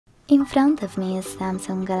In front of me is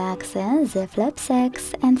Samsung Galaxy Z Flip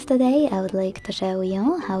 6, and today I would like to show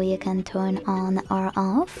you how you can turn on or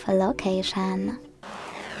off location.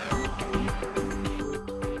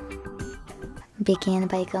 Begin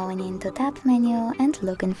by going into Tab menu and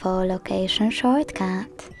looking for location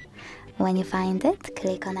shortcut. When you find it,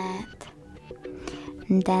 click on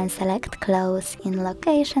it. Then select Close in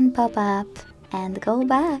Location pop-up and go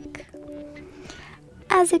back.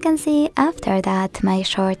 As you can see, after that my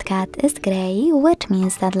shortcut is grey, which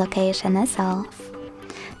means that location is off.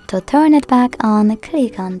 To turn it back on,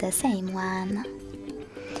 click on the same one.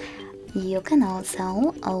 You can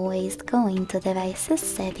also always go into Devices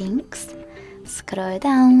Settings, scroll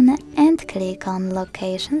down and click on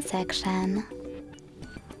Location section.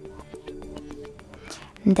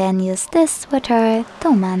 Then use this switcher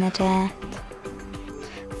to manage it.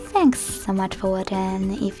 Thanks so much for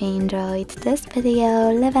watching. If you enjoyed this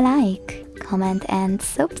video, leave a like, comment and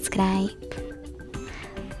subscribe.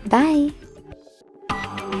 Bye!